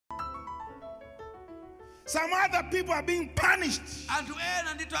Some other people are being punished because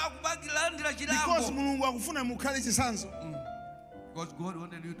Mulungu akufuna mukhale chisanzo. Because God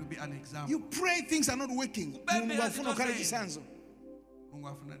wanted you to be an example. You pray, things are not working. Mulungu akufuna ukhale chisanzo.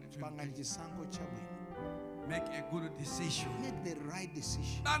 Make a good decision. Make the right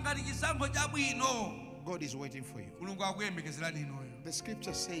decision. God is waiting for you. The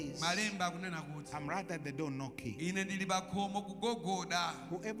scripture says, I'm right at the door knocking.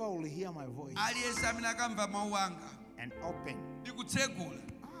 Whoever will hear my voice and open,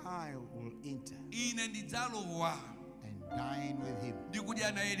 I will enter and dine with him.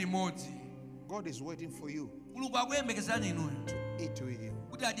 God is waiting for you to eat with you.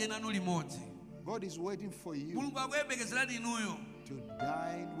 God is waiting for you to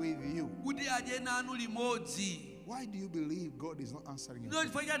dine with you. Why do you believe God is not answering your prayer?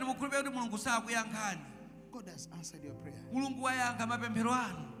 God has answered your prayer.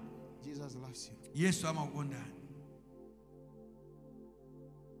 Jesus loves you. Yes, I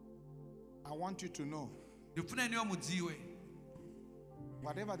want you to know,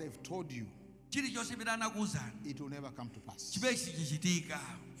 whatever they've told you, it will never come to pass.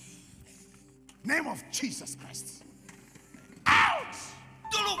 Name of Jesus Christ. Out!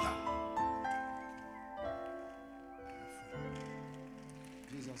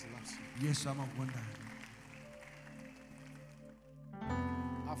 Jesus loves you. Yes, I'm a wonder.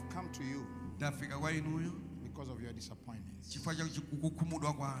 I've come to you because of your disappointments.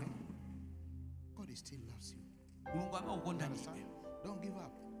 God still loves you. Understand? Don't give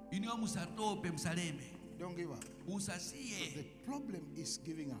up. Don't give up. The problem is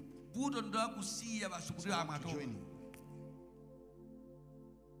giving up. So I want to join you.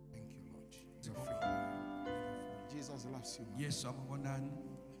 Thank you, Lord. You're free. Jesus loves you. Yes, I'm a wonder.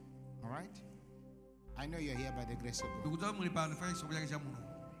 All right? I know you're here by the grace of God.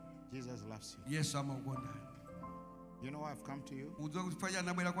 Jesus loves you. Yes, I'm a wonder. You know why I've come to you?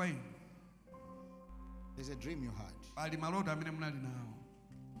 There's a dream you had.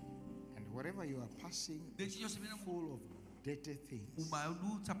 And whatever you are passing is full of dirty things. And it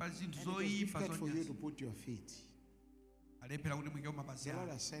was difficult for you to put your feet. The Lord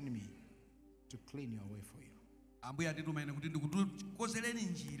has sent me to clean your way for you. You're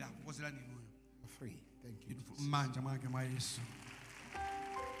free. Thank you, Jesus.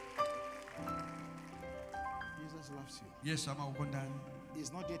 Jesus loves you. Yes, I'm a wonder.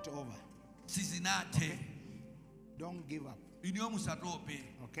 It's not yet over. Okay? Don't give up.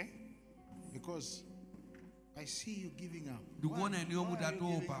 Okay? Because I see you giving up. Why are you giving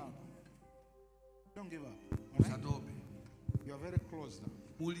up? Don't give up. Right? You are very close now.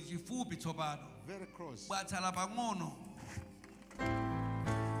 Very close.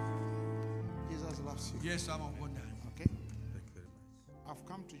 Jesus loves you. Yes, I'm a wonder. Okay? I've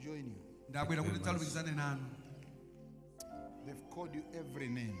come to join you. They've called you every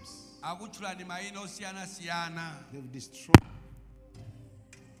names. They've destroyed.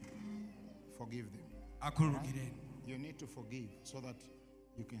 Forgive them. Right? You need to forgive so that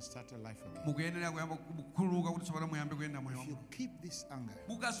you can start a life again. If you keep this anger,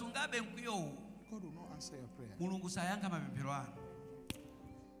 God will not answer your prayer.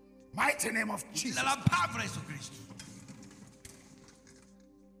 Mighty name of Jesus.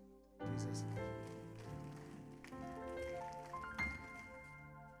 Jesus.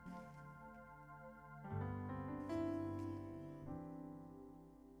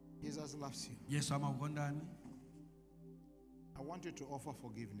 Jesus loves you. Yes, I'm a wonder. I want you to offer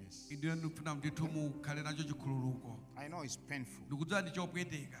forgiveness. I know it's painful.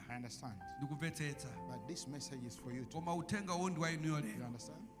 I understand. But this message is for you too. You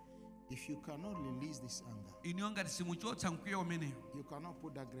understand? If you cannot release this anger, you cannot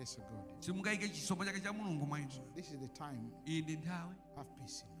put that grace of God in. This is the time. Have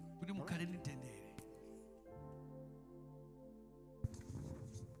peace in you.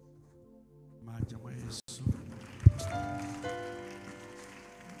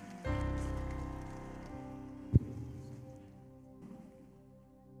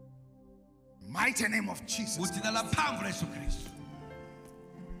 Mighty name of Jesus.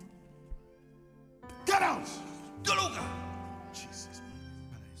 Get out. Jesus.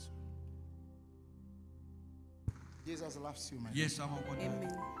 Jesus loves you, man. Yes, I'm a wonder.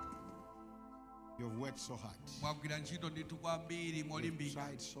 Amen. You've worked so hard. You've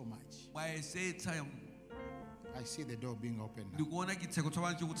tried so much. I see the door being opened now.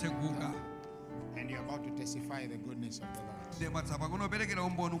 And you're about to testify the goodness of the Lord.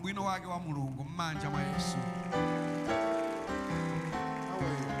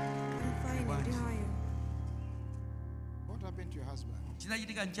 What happened to your husband?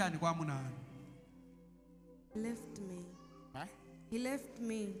 Left me. Huh? He left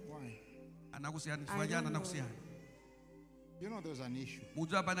me. Why? Anakusiyana I chifanyana don't know. anakusiyana. You know there's an issue.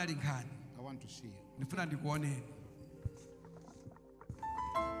 Mutu hapa nali nkhani. I want to see you. Nifuna ndikuoneni.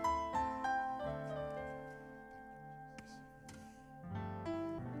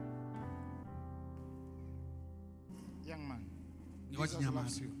 Young man, Ngochi Jesus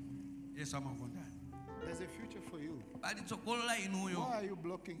loves nyamani. you. Yesu amakondani. There's a future for you. Bali tsogolo la inuyo. Why are you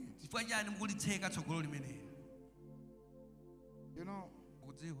blocking it? Chifukwa chani mukulitseka tsogolo limeneli. You know,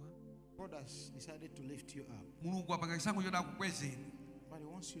 Ukudziwa? God has decided to lift you up, Mulungu apanga chisankho choti akukwezeni. but He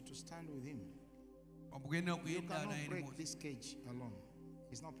wants you to stand with Him. Wamukuyenera You kuyenda cannot naye break limodzi. this cage alone.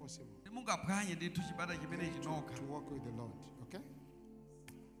 It's not possible. Simungaphwanye ndithu chipata chimene chinokha. To walk with the Lord, okay?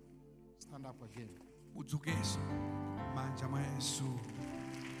 Stand up again. Udzukeso. Manja mwa Yesu.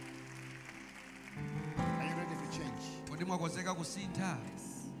 Are you ready to change? Kodi mwakonzeka kusintha?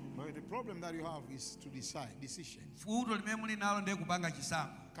 But the problem that you have is to decide. Decision. Futo limene muli nalo ndiye kupanga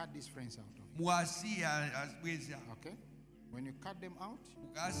chisankho. Cut these friends out of it. Muwasiya abwenzi awo. Okay? When you cut them out,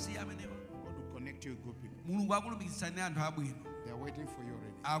 Mukasiya amenewa. God will connect you with good people. Mulungu akulumikitsani anthu abwino. They are waiting for you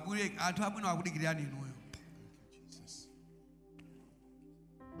already. Anthu abwino akudikirani inuyo. Thank you, Jesus.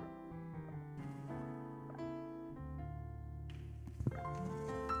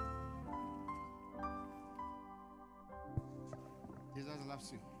 Jesus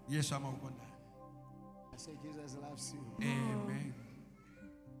loves you. Yesu amakukonda. I say Jesus loves you. Amen.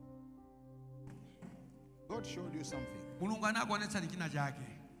 God showed you something. Mulungu anakuonetsani china chake.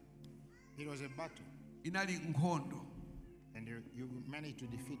 It was a battle, Inali nkhondo. and you managed to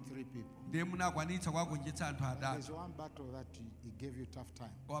defeat 3 people. Ndiye munakwanitsa kwagonjetsa anthu There's atatu. one battle that He gave you tough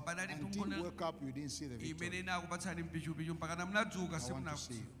time. Koma panali Until you nkhondo woke up, you didn't see the victory. imene inakupatsani mpichupichu mpaka mnadzuka I want to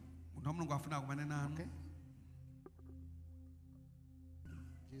see you. munthu wa Mulungu afuna kumane nanu. Okay?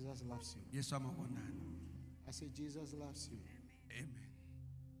 Jesus loves you. Yesu amakukondani. I say Jesus loves you. Amen.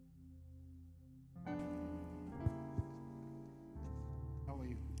 How are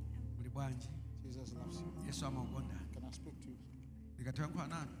you? Muli bwanji? Jesus loves you. Yesu amakukondani. Can I speak to you? Ndikathankha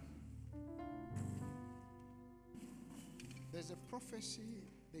nanu. There's a prophecy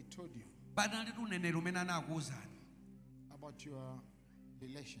they told you Panali uneneri umene anakuwuzani about your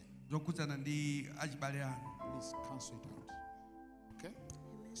relation. zokhudzana ndi achibale anu. Please cancel it out. Okay?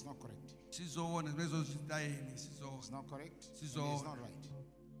 It's not correct. Sizoona zimenezo zitayeni sizoona. It's not correct. And So- it's not right.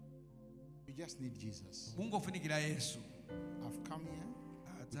 You just need Jesus. Mungofunikira Yesu. I've come here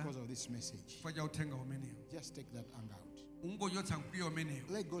because of this message. Chifukwa cha uthenga umenewu. Just take that anger out. Ungochotsa mkwiyo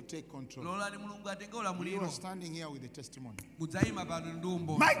umenewu. Let God take control. Lolani Mulungu atenge You ulamuliro. are standing here with the testimony. Mudzayima pano ndi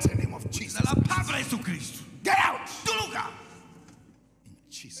umboni. Mighty name of Jesus. Dzina la mphamvu la Yesu Khristu. Get out! Tuluka. In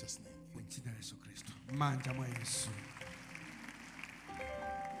Jesus' name. Dzina la Yesu Khristu. Manja mwa Yesu.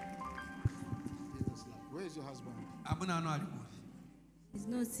 Jesus love. Where is your husband? Amuna anu ali kuti. He's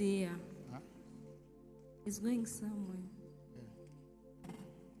not here. Huh? He's going somewhere.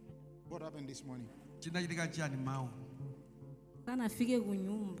 What happened this morning? Chinachitika chiyani mawu. Sana afike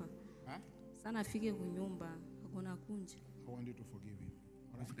kunyumba. Huh? Sana afike kunyumba. Akona kunja. I want you to forgive him.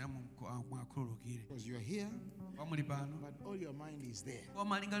 Mufuna mwakhululukire. Because you are here, Pamuli pano. but all your mind is there.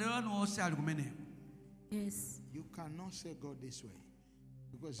 Koma malingaliro anu onse ali kumeneko. Yes. You cannot say God this way.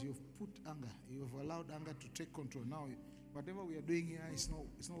 Because you've put anger. You've allowed anger to take control. Now, whatever we are doing here is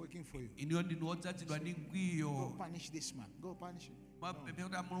not working for you. Iniyo ndinu odzazidwa ndi Go mkwiyo. punish this man. Go punish him. Mapemphero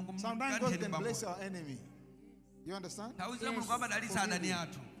kuti Mulungu Sometimes God mukantheni can bless pamodzi. our enemy. You understand? Nthawi zina Yes. Mulungu amadalitsa adani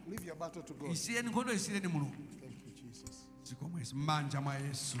athu. Leave your battle to God. Isiyeni nkhondo isiyeni Mulungu. Thank you, Jesus. Zikomwezi manja mwa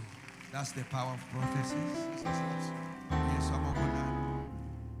Yesu. That's the power of prophecies. Jesus loves you. Yesu amakukondani.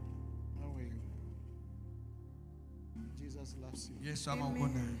 How are you? Jesus loves you. Yesu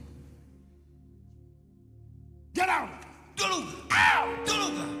amakukondani. Get out! Tuluka.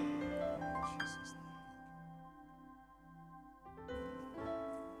 Tuluka. Jesus.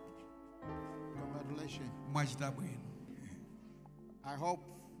 Congratulations. Mwachita bwino. I hope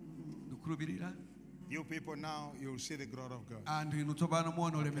Ndikukhulupirira. you people now you'll see the glory of God. Anthu inu tsopano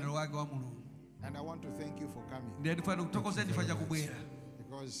muona ulemerero wake wa Mulungu. And I want to thank you for coming Ndiye ndifuna kuthokoza chifukwa chakubwera.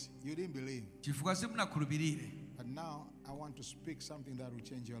 because you didn't believe. Chifukwa simunakhulupirire. But now I want to speak something that will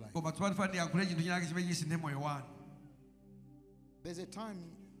change your life. Koma tsopano ndifuna ndiyankhule chinthu chinake chimene chisinthe moyo wanu. There's a time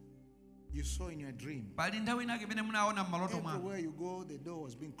you saw in your dream. Pali nthawi inake imene munaona m'maloto mwanu. Everywhere you go, the door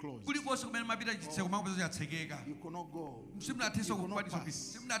was being closed. Kulikonse kumene mapita chitseko makupezo chatsekeka. You could not go. Simunathenso You could not kukwaniso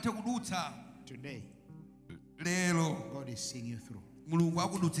pass. simunathe kudutsa. Today, Lero God is seeing you through. Mulungu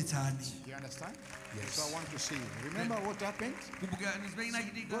akudutsitsani. You understand? Yes. So I want to see you. Remember what happened? Kumbukirani zimene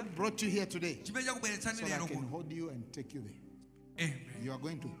inachitika. God brought you here today Chimene chakubweretsani so that I lero can kuno. hold you and take you there. Amen. You are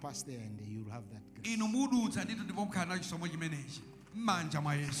going to pass there and you will have that grace. Inumuduza ndito ndipomkhana chisomo chimenechi. M'manja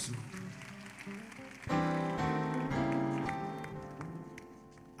mwa Yesu.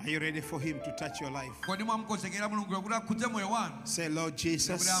 Are you ready for him to touch your life? Say, Lord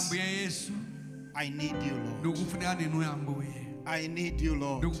Jesus, I need you, Lord. I need you,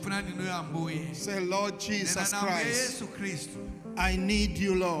 Lord. Say, Lord Jesus Christ, I need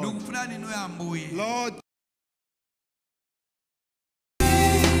you, Lord. Lord,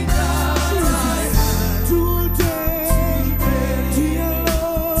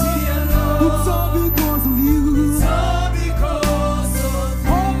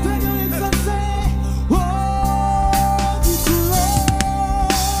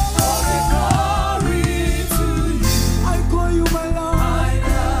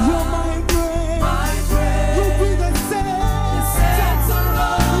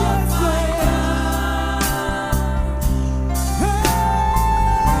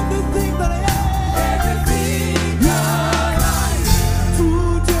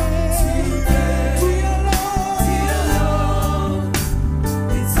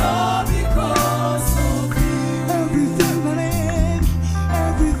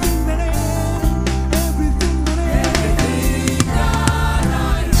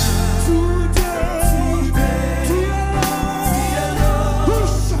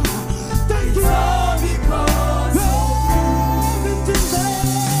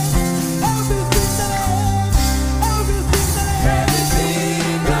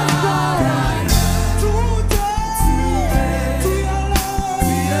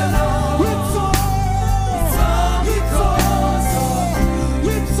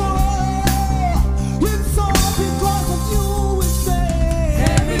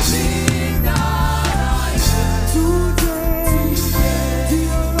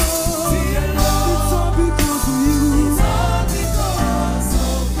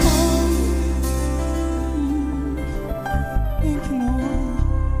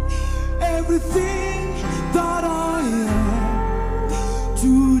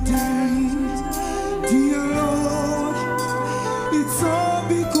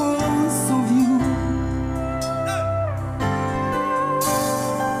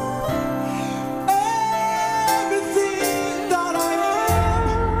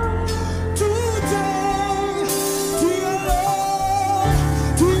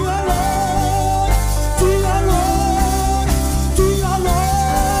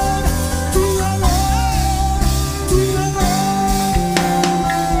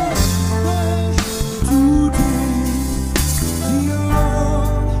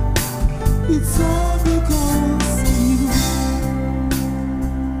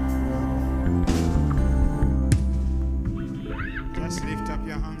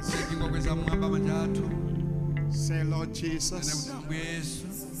 say, Lord Jesus,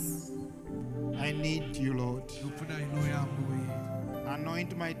 I need you, Lord.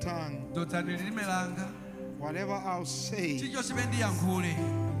 Anoint my tongue. Whatever I'll say,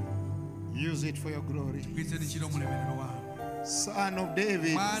 use it for your glory. Son of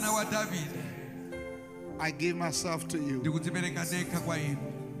David, I give myself to you.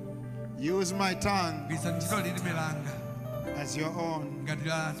 Use my tongue as your own.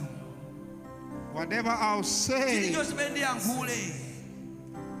 Whatever I'll say,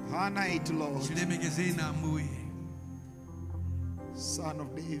 honor it, Lord. Son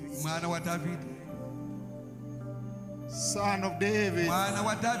of David. Son of David.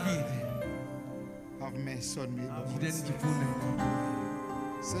 Have mercy on me, Lord.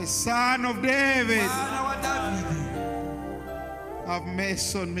 Say, Son of David. Have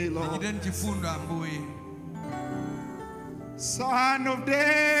mercy on me, Lord. Son of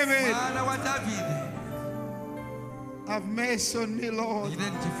David. Have mercy on me, Lord.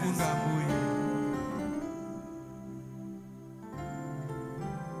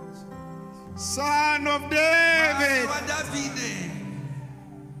 Son of David.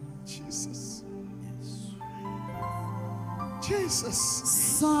 Jesus. Jesus.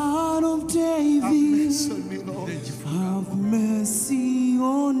 Son of David. Have mercy on me, Lord. Have mercy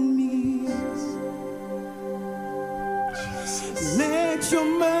on me. Let your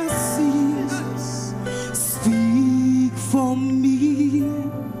mercy speak for me.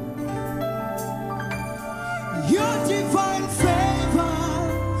 Your divine favor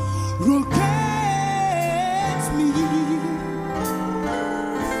rockets me.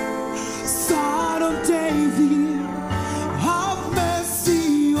 Son of David, have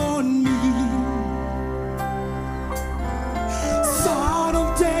mercy on me. Son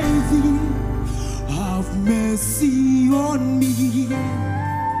of David, have mercy on me.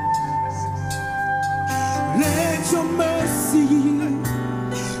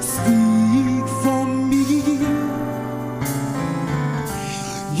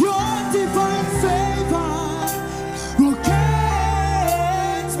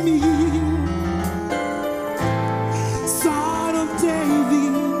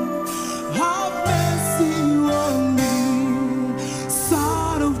 David, have mercy on me.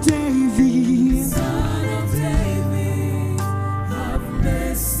 Son of David, have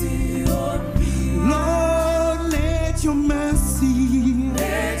mercy on me. Lord, let your mercy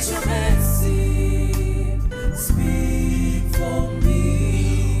speak for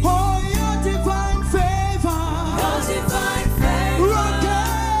me. Oh, your divine favor,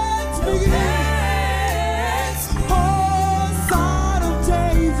 rockets me. Oh, Son of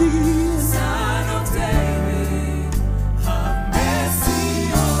David, have mercy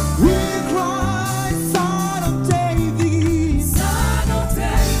on me. We cry, Son of David,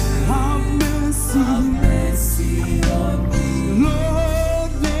 have mercy on me.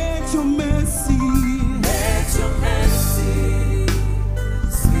 Lord, let your mercy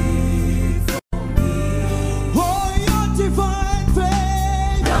speak for me. Oh, your divine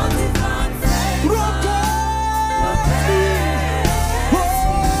favor, rockets me. Oh,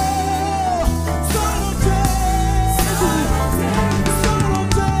 Son of David, Son of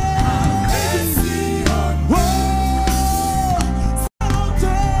David. Oh, Son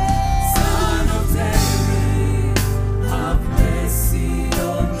of David,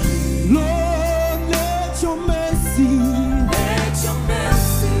 Lord, let your mercy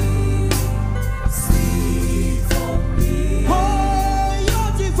speak for me. Oh, your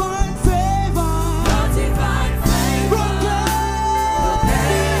divine favor, rockets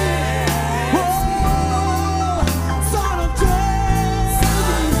me. Oh, Son of David,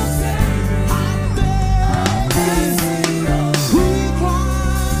 have mercy. We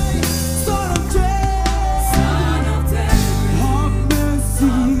cry, Son of David, have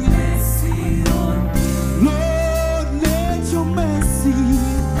mercy. Lord, let your mercy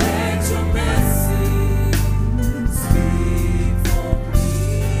speak for me.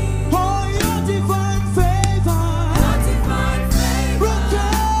 Oh, your divine favor,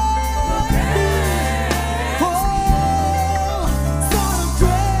 rockets me. Oh, Son of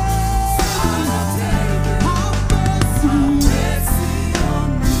David, have mercy.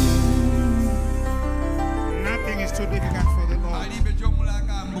 Nothing is too difficult for the Lord.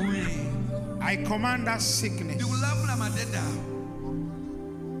 I command that sickness.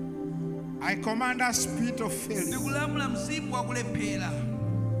 I command that spirit of failure.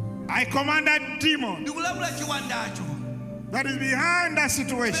 I command that demon that is behind that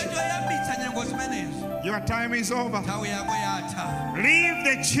situation. Your time is over. Leave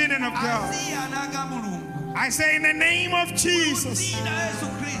the children of God. I say in the name of Jesus.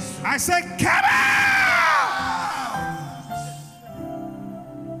 I say come out.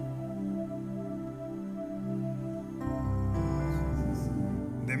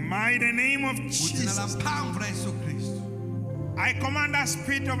 The mighty name of Jesus. I command that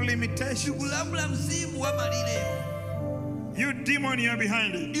spirit of limitation. You demon, you're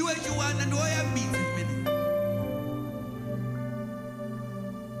behind it.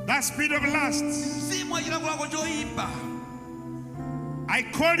 That spirit of lust. I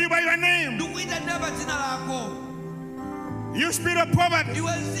call you by your name. You spirit of poverty.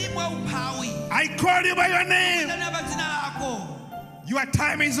 I call you by your name. Your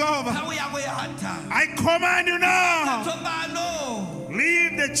time is over. I command you now.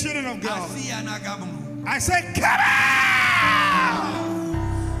 Leave the children of God. I say, come out.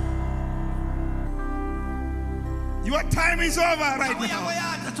 Your time is over right now.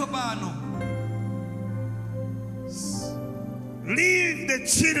 Leave the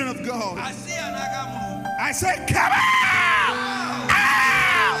children of God. I say, come out.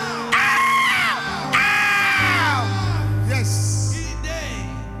 Yes.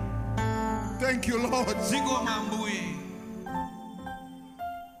 Thank you, Lord.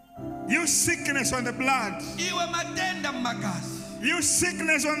 You sickness on the blood. You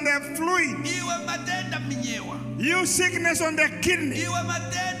sickness on the fluid. You sickness on the kidney.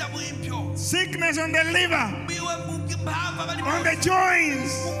 Sickness on the liver. On the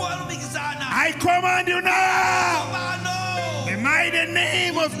joints. I command you now. In the mighty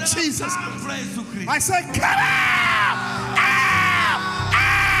name of Jesus. I say, come out.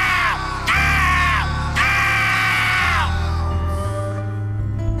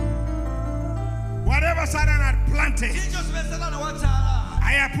 Whatever Satan had planted,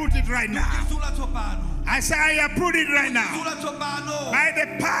 I uproot it right now. I say I uproot it right now. By the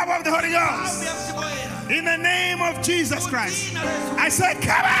power of the Holy Ghost. In the name of Jesus Christ. I say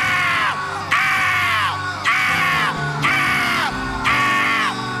come out!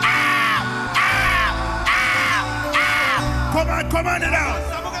 Command it out.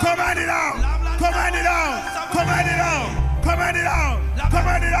 Command it out. Command it out. Command it out. Command it out.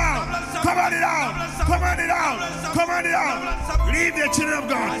 Command it out. Command it out. Command it out. Command it out. Leave the children of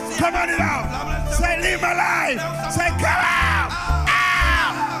God. Command it out. Say, leave my life. Say, come out.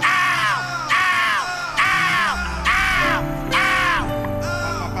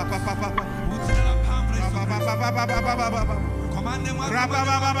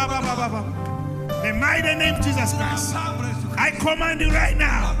 In the mighty name of Jesus Christ, I command you right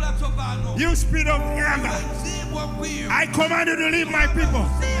now, you spirit of anger, I command you to leave my people.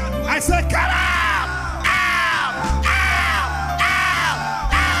 I say, come out!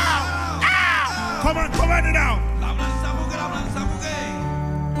 Come on, command it out.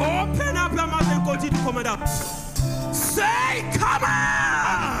 Open up your mouth and continue to command out. Say, come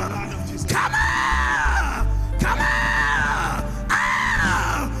out! Come out! Come out!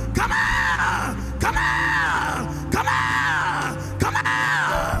 Come out! Come out! Come out! Come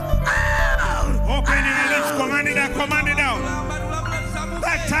out! Open your lips, command it out, command it out.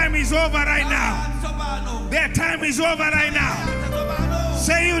 That time is over right now. That time is over right now.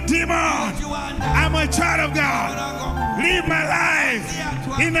 Say, you demon, I'm a child of God. Live my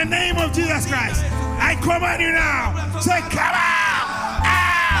life in the name of Jesus Christ. I command you now. Say, come out!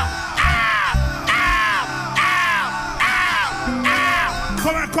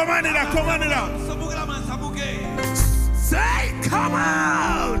 Come on, command it out, command it out. Say, come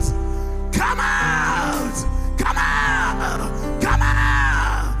out! Come out! Come out! Come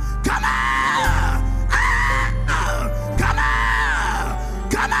out! Come out! Come out!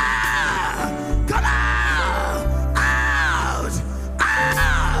 Come out! Come out! Out!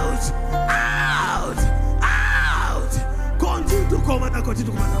 Out! Out! Out! Continue to command out,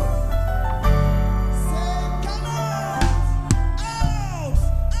 continue to command out.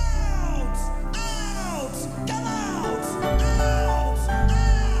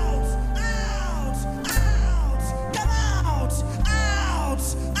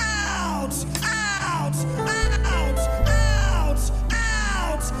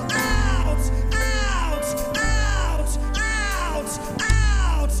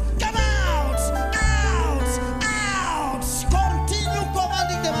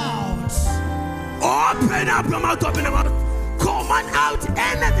 Open up your mouth, open your mouth. Command out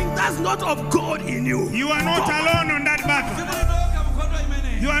anything that's not of God in you. You are not alone on that battle.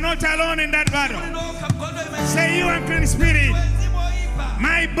 You are not alone in that battle. Say, you unclean spirit,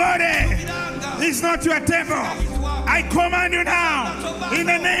 my body is not your temple. I command you now in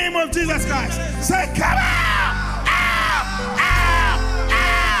the name of Jesus Christ. Say, come out!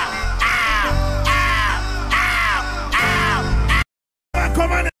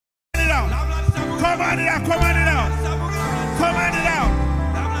 Command it out. Command it out. Command it out. Command it out.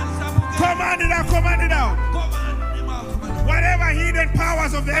 Command it out. Command it out. Whatever hidden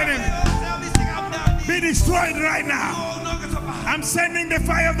powers of the enemy be destroyed right now. I'm sending the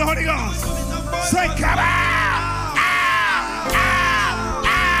fire of the Holy Ghost. Say, come out.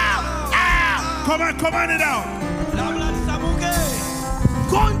 Come on, command it out.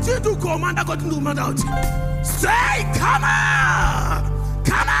 Continue to command, continue to command out. Say, come out.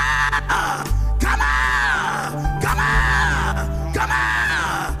 Come out! Come out! Come out! Come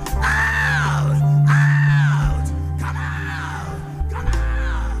out! Out! Out! Come out! Come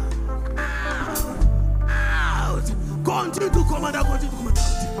out! Out! Out! Continue to command out, continue to command out.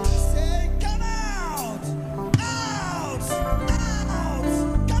 Say, come out! Out! Out!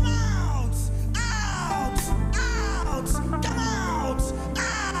 Come out! Out! Out! Come out!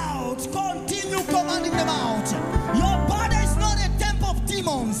 Out! Continue commanding them out. Your body is not a temple of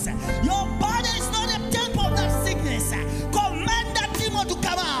demons. Your body is not a temple of that sickness. Command that demon to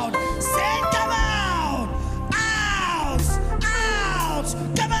come out. Say, come out. Out. Out.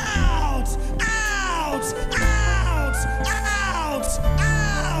 Come out. Out. Out. Out.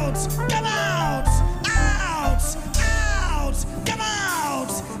 Out. Come out. Out. Out. Come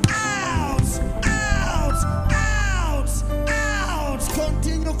out. Out. Out. Out. Out.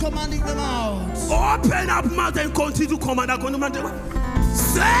 Continue commanding them out. Open up mouth and continue to command out.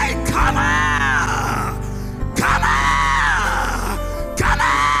 Say, come out! Come out! Come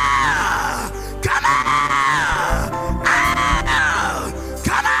out! Come out! Out!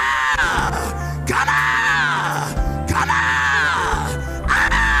 Come out! Come out! Come out!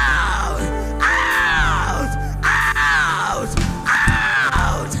 Out! Out! Out!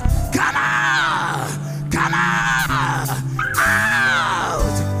 Out! Come out! Come out!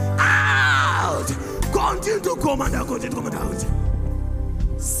 Out! Out! Continue to command out, continue to command out.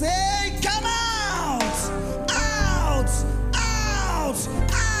 Say, come out! Out! Out!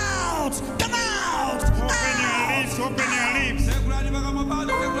 Out! Come out! Open your lips, open your lips.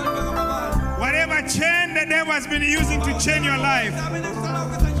 Whatever chain the devil has been using to chain your life,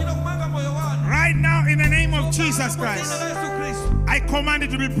 right now in the name of Jesus Christ, I command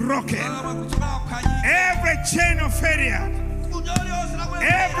it to be broken. Every chain of failure,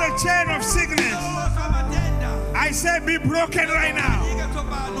 every chain of sickness, I say be broken right now.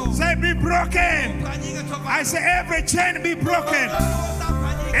 Say be broken. I say every chain be broken.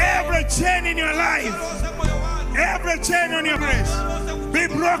 Every chain in your life, every chain on your breast, be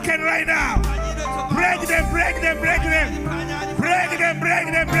broken right now. Break them, break them, break them. Break them,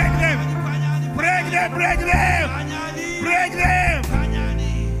 break them, break them. Break them, break them. Break them.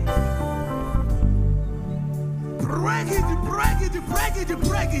 Break it, break it, break it,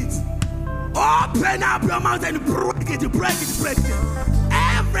 break it. Open up your mouth and break it, break it, break it.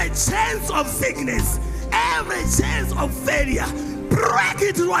 Every chance of sickness, every chance of failure, break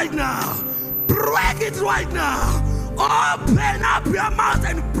it right now. Break it right now. Open up your mouth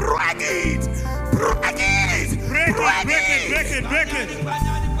and break it. Break it. Break it, break it, break it, break it.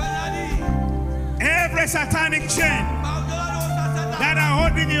 Every satanic chain that are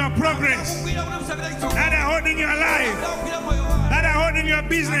holding your progress, that are holding your life, that are holding your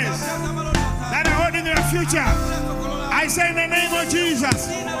business, that are holding your future, I say in the name of Jesus,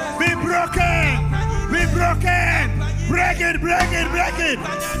 be broken, be broken. Break it, break it, break it,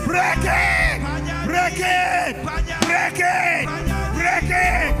 break it, break it, break it, break it, break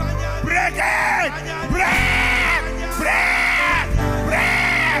it, break, break,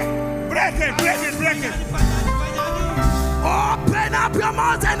 break, break it, break it, break it. Open up your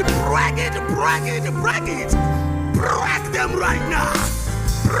mouth and break it, break it, break it. Break them right now.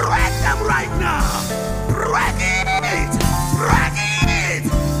 Break them right now. Break it, break it,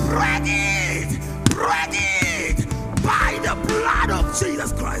 break it, break it. By the blood of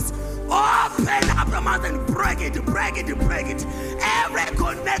Jesus Christ. Open up your mouth and break it, break it, break it. Every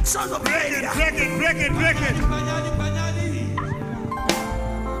connection of break it, break it, break it, break it.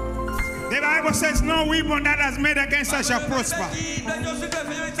 The Bible says no weapon that has made against us shall prosper.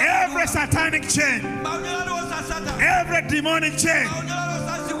 Every satanic chain, every demonic chain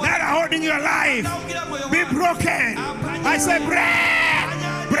that are holding your life, be broken. I say break,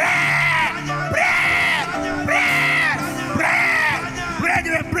 break, break, break, break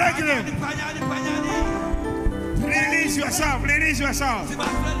them, break them. Release yourself, release yourself.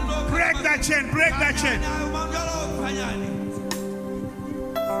 Break that chain, break that chain.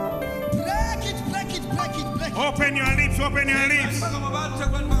 Open your lips, open your lips.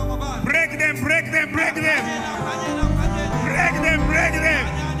 Break them, break them, break them. Break them, break them.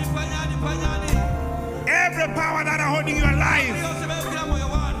 Every power that are holding your life,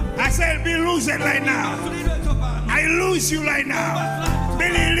 I said be loosened right now. I lose you right now. Be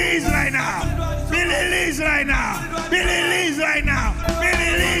released right now. Be released right now. Be released right now. Be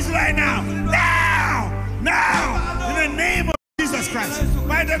released right now. Now, now, in the name of Jesus Christ,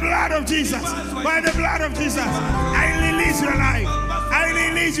 by the blood of Jesus, by the blood of Jesus, I release your life, I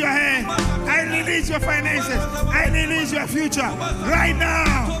release your hand, I release your finances, I release your future, right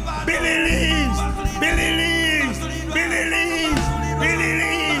now, be released, be released, be released, be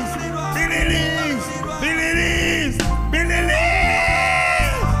released, be released, be released, be released.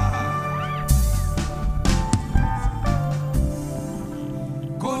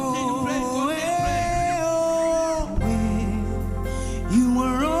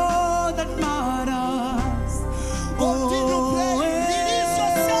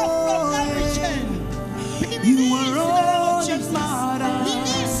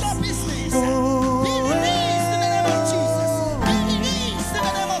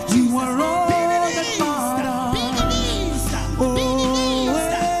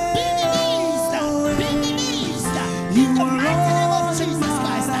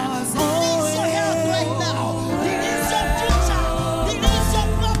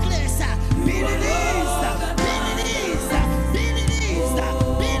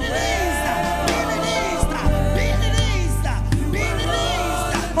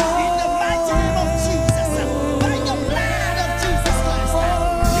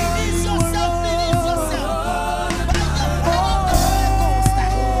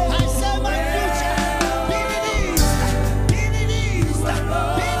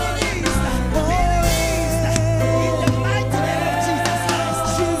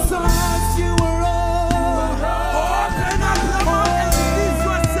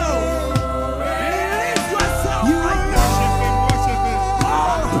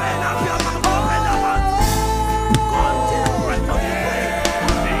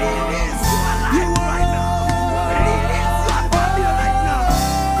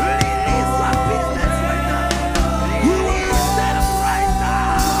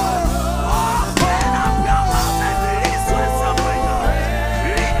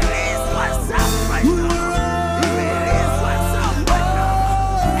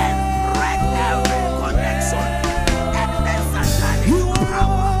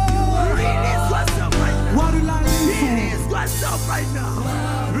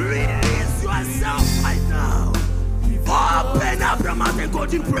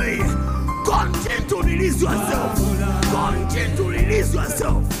 God in prayer. Continue to release yourself. Continue to release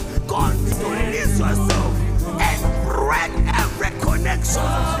yourself. Continue to release yourself. And break every connection.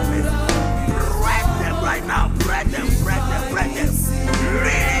 Break them right now. Break them, break them, break them.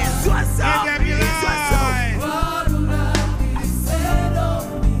 Release yourself. Release yourself.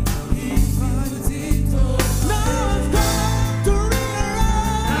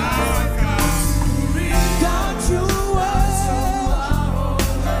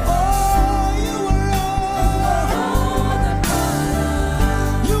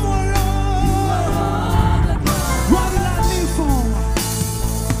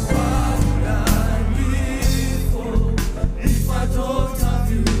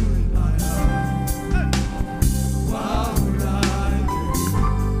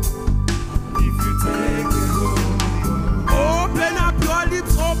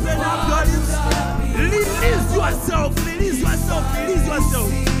 Release yourself, release yourself.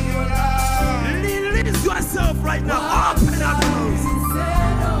 Release yourself right now. Open up your mouth.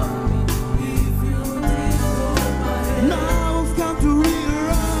 Now I've come to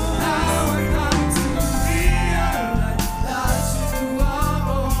realize that you are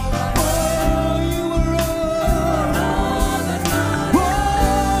all that you are all that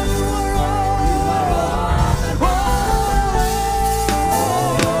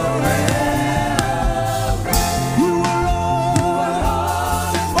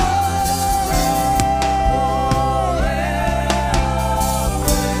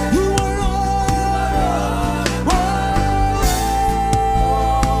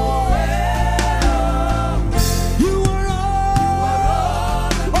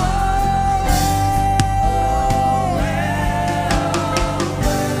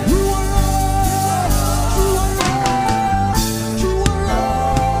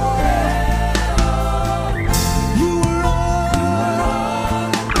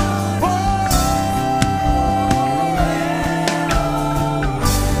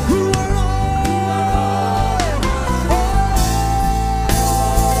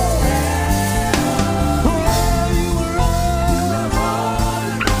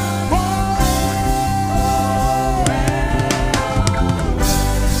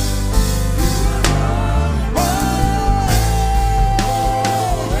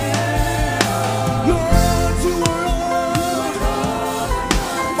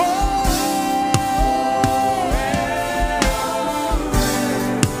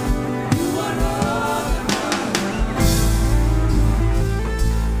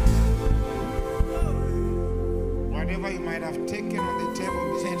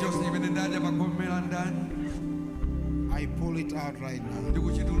I pull it out right now.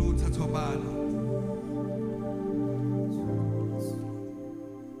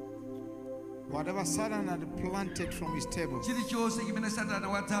 Whatever Satan had planted from his table,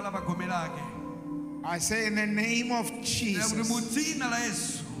 I say in the name of Jesus,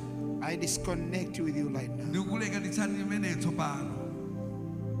 I disconnect with you right now.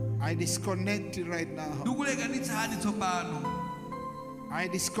 I disconnect it right now. I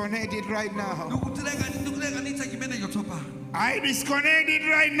disconnect it right now. I disconnect it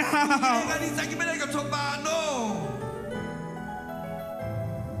right now.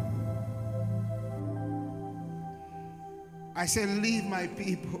 I say, leave my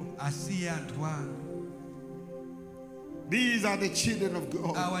people. These are the children of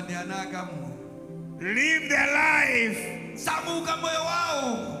God. Live their life.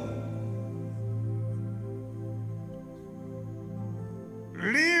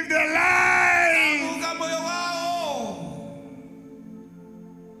 Live their life.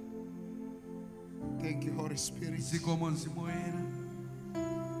 Thank you, Holy Spirit.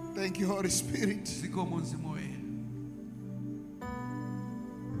 Thank you, Holy Spirit.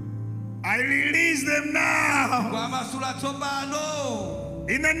 I release them now.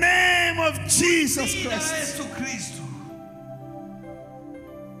 In the name of Jesus Christ.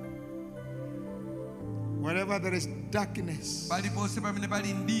 Wherever there is darkness, I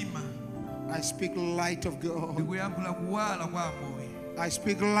speak light of God. I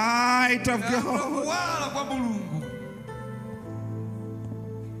speak light of God.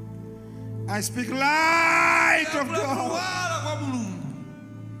 I speak light of God.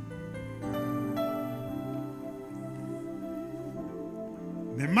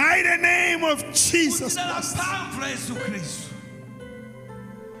 The mighty name of Jesus Christ.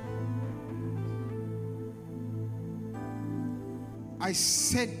 I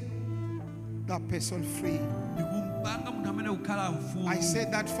set that person free. I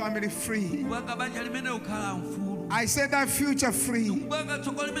set that family free. I set that future free.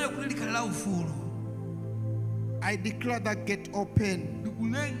 I I declare that gate open.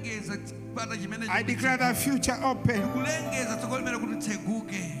 I declare that future open.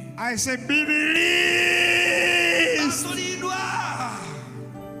 I say, be released.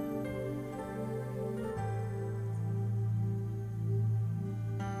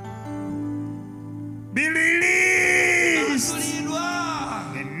 Be released. In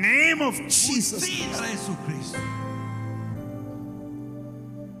the name of Jesus Christ.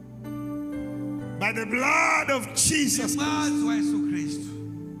 By the blood of Jesus Christ.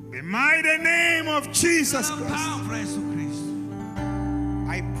 The mighty name of Jesus Christ.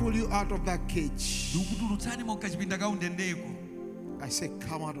 I pull you out of that cage. I say,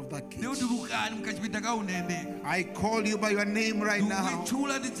 come out of that cage. I call you by your name right now.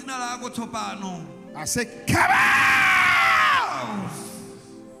 I say, come out!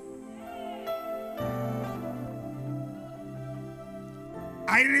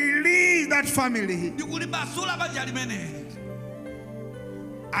 I release that family.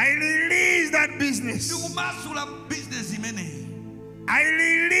 I release that business. I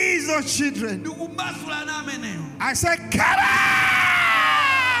release those children. I say, come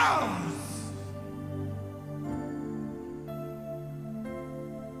out!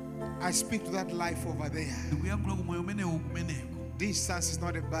 I speak to that life over there. Distance is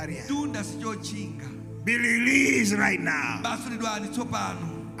not a barrier. Be released right now.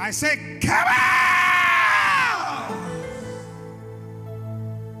 I say, come out!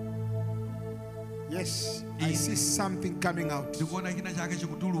 Yes, I see something coming out.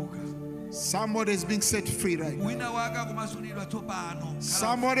 Somebody is being set free right now.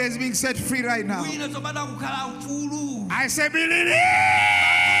 Somebody is being set free right now. I say, be released!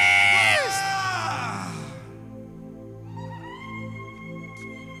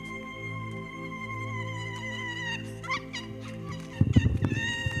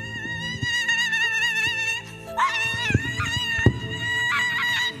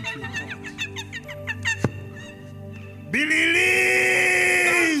 Be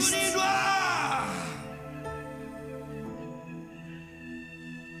released.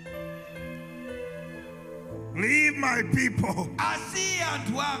 Leave my people.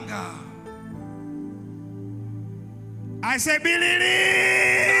 I say, be released.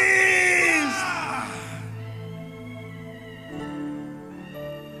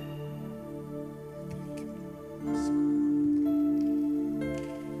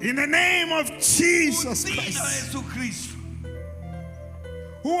 In the name of Jesus Christ.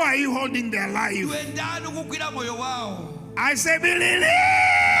 Who are you holding their life? I say, be released.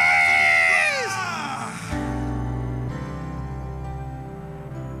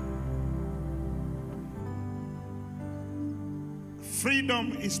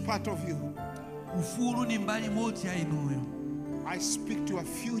 Freedom is part of you. I speak to a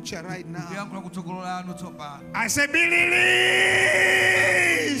future right now. I say, be released.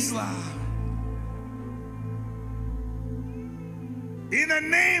 In the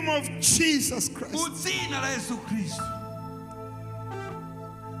name of Jesus Christ.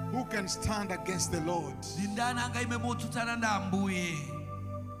 Who can stand against the Lord?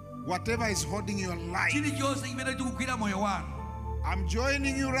 Whatever is holding your life, I'm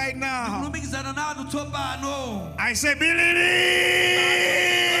joining you right now. I say, be released.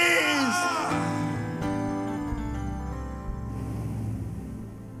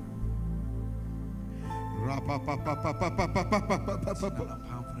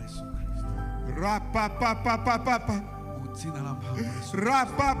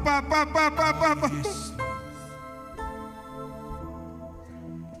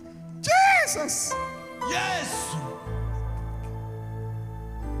 Jesus. Yes.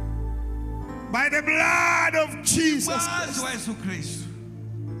 By the blood of Jesus Christ.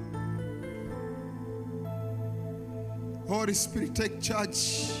 Holy Spirit, take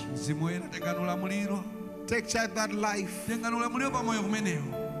charge. Take charge of that life.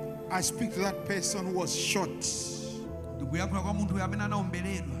 I speak to that person who was shot.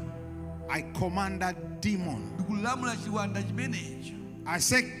 I command that demon. I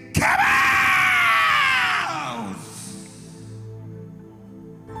say, come out!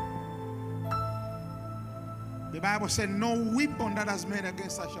 The Bible said, no weapon that has made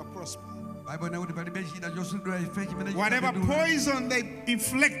against us shall prosper. Whatever poison they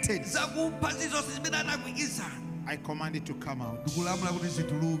inflicted, I command it to come out.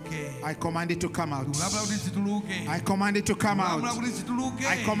 I command it to come out. I command it to come out.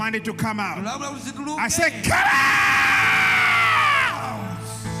 I command it to come out. I say, come out!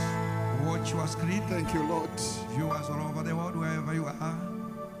 Watch your screen. Thank you, Lord. Viewers all over the world, wherever you are.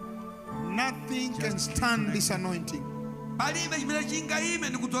 Nothing can stand this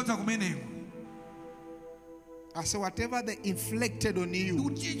I say whatever they inflicted on you,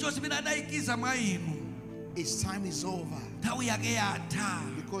 its time is over.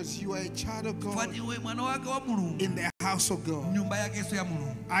 Because you are a child of God in the house of God.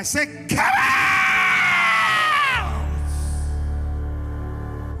 I say, come out!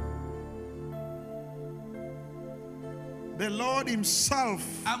 The Lord Himself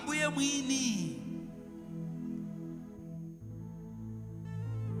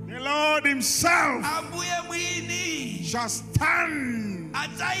shall stand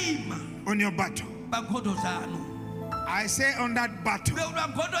on your battle. I say on that battle,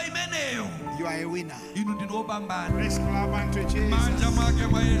 you are a winner. Let's clap unto Jesus.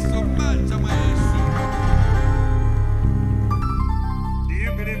 Do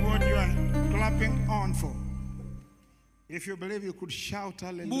you believe what you are clapping on for? If you believe, you could shout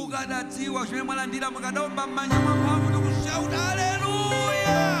hallelujah.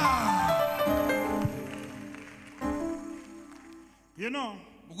 You know,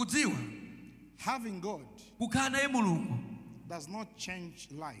 having God does not change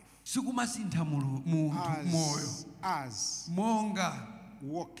life as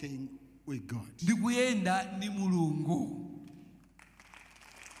walking with God.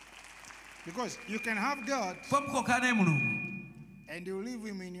 Because you can have God and you leave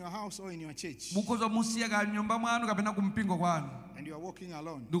Him in your house or in your church, and you are walking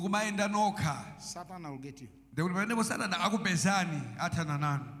alone. Satan will get you.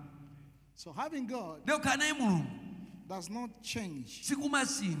 So having God does not change,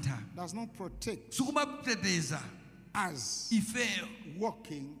 does not protect as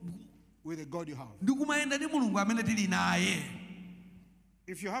walking with the God you have.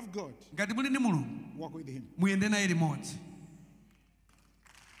 If you have God, walk with Him.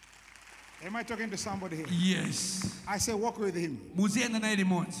 Am I talking to somebody here? Yes. I say walk with Him.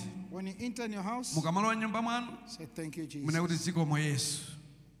 When you enter in your house, say thank you, Jesus.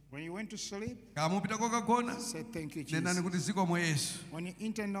 When you went to sleep, say thank you, Jesus. When you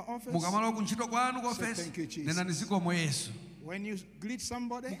enter in the office, say thank you, Jesus. When you greet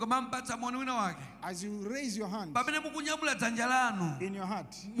somebody, as you raise your hand in your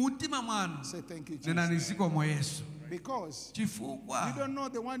heart, say thank you, Jesus. Because you don't know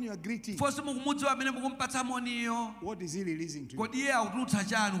the one you are greeting. What is he releasing to you?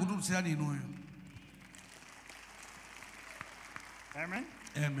 Amen.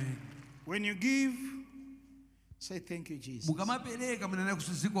 Amen. When you give, say thank you, Jesus.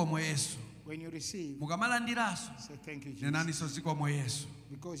 When you receive, say thank you, Jesus.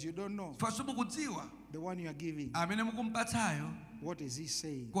 Because you don't know the one you are giving. What is he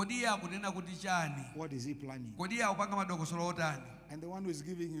saying? What is he planning? And the one who is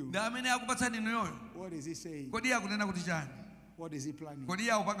giving you, what is he saying? What is he planning?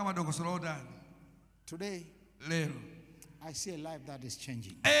 Today, I see a life that is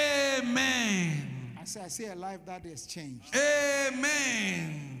changing. Amen. I see a life that is changed.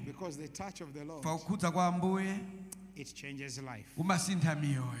 Amen. Because the touch of the Lord, it changes life.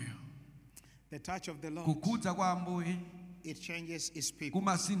 The touch of the Lord, it changes His people.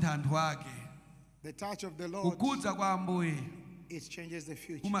 The touch of the Lord, it changes the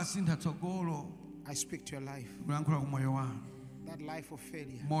future. I speak to your life. That life of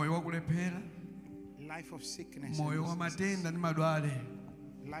failure, life of sickness,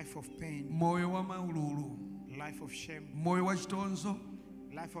 life of pain, life of shame,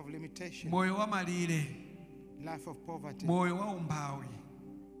 life of limitation, life of poverty,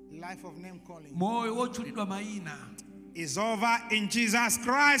 life of name calling, is over in Jesus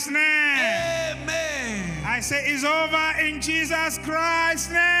Christ's name. Amen. I say is over in Jesus Christ's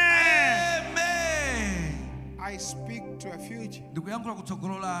name. Amen. I speak to a future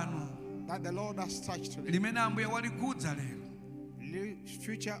that the Lord has touched today.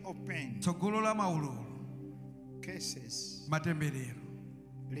 Future of pain, cases,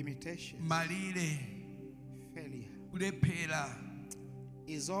 limitation, failure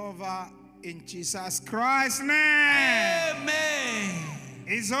is over in Jesus Christ's name. Amen.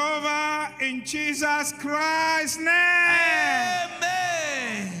 It's over in Jesus Christ's name.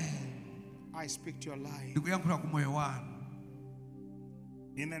 Amen. I speak to your life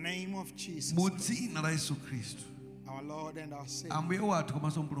in the name of Jesus, our Lord and our Savior.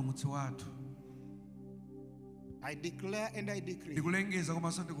 I declare and I decree,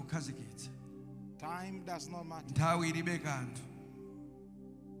 time does not matter.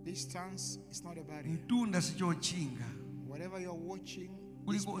 Distance is not a barrier. Whatever you're watching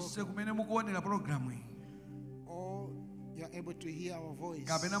this program, or you're able to hear our voice,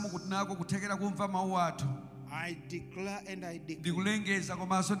 I declare and I decree,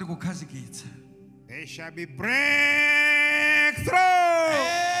 There shall be breakthrough.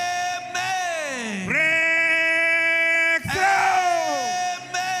 Amen. Breakthrough.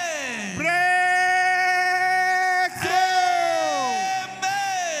 Amen. Breakthrough.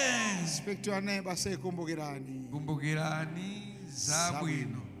 Amen. Speak to your neighbor, say kumbukirani. Kumbukirani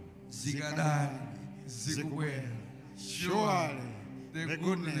zabwino zikadali zikubwera. Surely the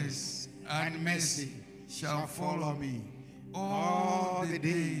goodness and mercy shall follow me all the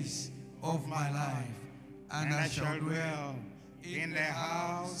days of my life, and I shall dwell in the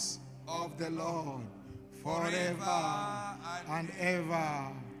house of the Lord forever and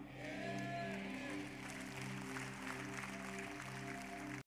ever.